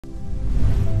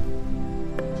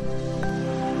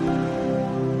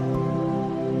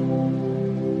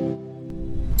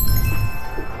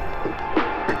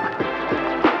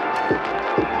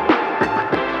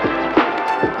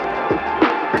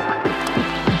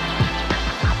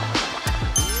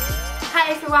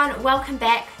everyone, welcome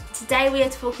back. Today we are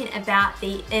talking about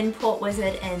the import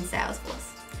wizard in Salesforce.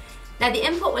 Now the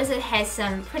import wizard has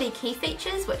some pretty key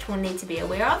features which we'll need to be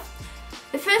aware of.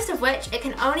 The first of which, it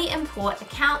can only import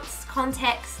accounts,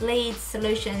 contacts, leads,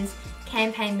 solutions,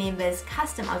 campaign members,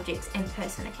 custom objects and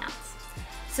person accounts.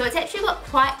 So it's actually got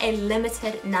quite a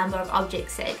limited number of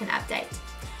objects that it can update.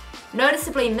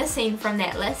 Noticeably missing from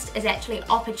that list is actually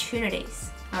opportunities.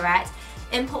 Alright,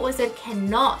 import wizard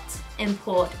cannot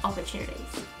import opportunities.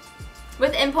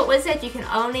 With import wizard you can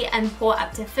only import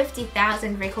up to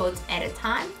 50,000 records at a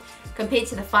time. Compared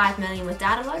to the 5 million with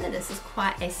data loader, this is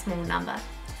quite a small number.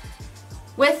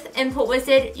 With import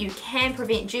wizard you can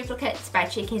prevent duplicates by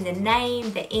checking the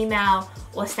name, the email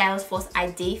or Salesforce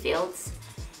ID fields.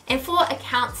 And for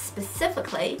accounts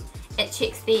specifically, it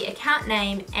checks the account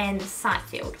name and the site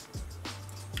field.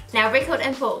 Now record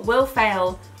import will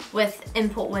fail with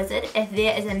import wizard if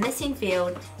there is a missing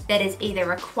field that is either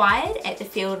required at the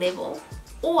field level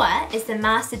or is the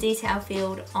master detail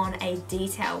field on a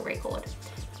detail record.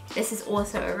 This is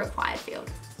also a required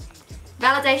field.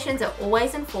 Validations are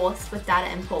always enforced with data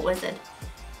import wizard,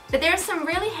 but there are some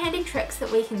really handy tricks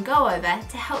that we can go over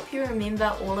to help you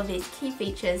remember all of these key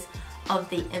features of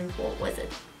the import wizard.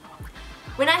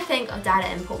 When I think of data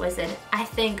import wizard, I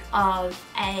think of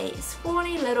a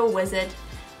scrawny little wizard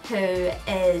who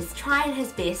is trying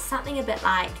his best, something a bit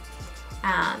like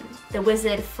the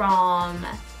wizard from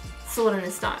Sword in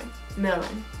the Stone,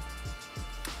 Merlin.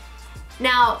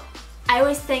 Now, I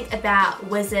always think about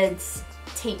wizards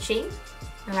teaching,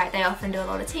 alright, they often do a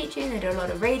lot of teaching, they do a lot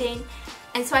of reading,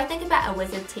 and so I think about a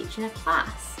wizard teaching a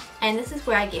class, and this is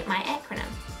where I get my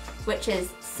acronym, which is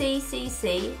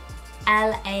CCCLAS.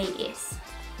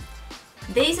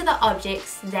 These are the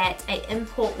objects that an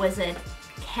import wizard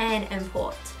can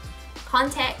import.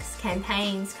 Contacts,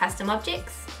 campaigns, custom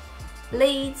objects,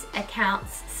 leads,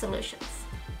 accounts, solutions.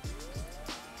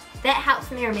 That helps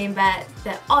me remember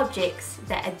the objects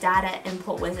that a data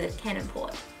import wizard can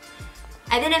import.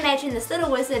 I then imagine this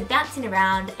little wizard bouncing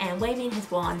around and waving his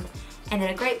wand, and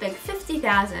then a great big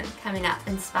 50,000 coming up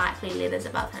in sparkly letters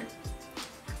above him.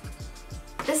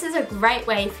 This is a great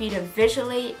way for you to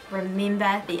visually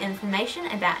remember the information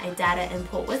about a data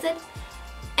import wizard.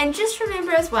 And just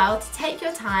remember as well to take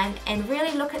your time and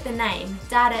really look at the name,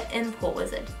 data import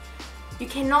wizard. You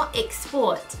cannot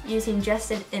export using just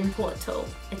an import tool.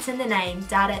 It's in the name,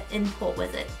 data import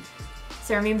wizard.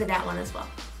 So remember that one as well.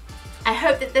 I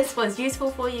hope that this was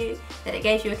useful for you, that it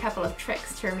gave you a couple of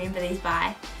tricks to remember these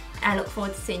by, and I look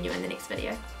forward to seeing you in the next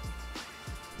video.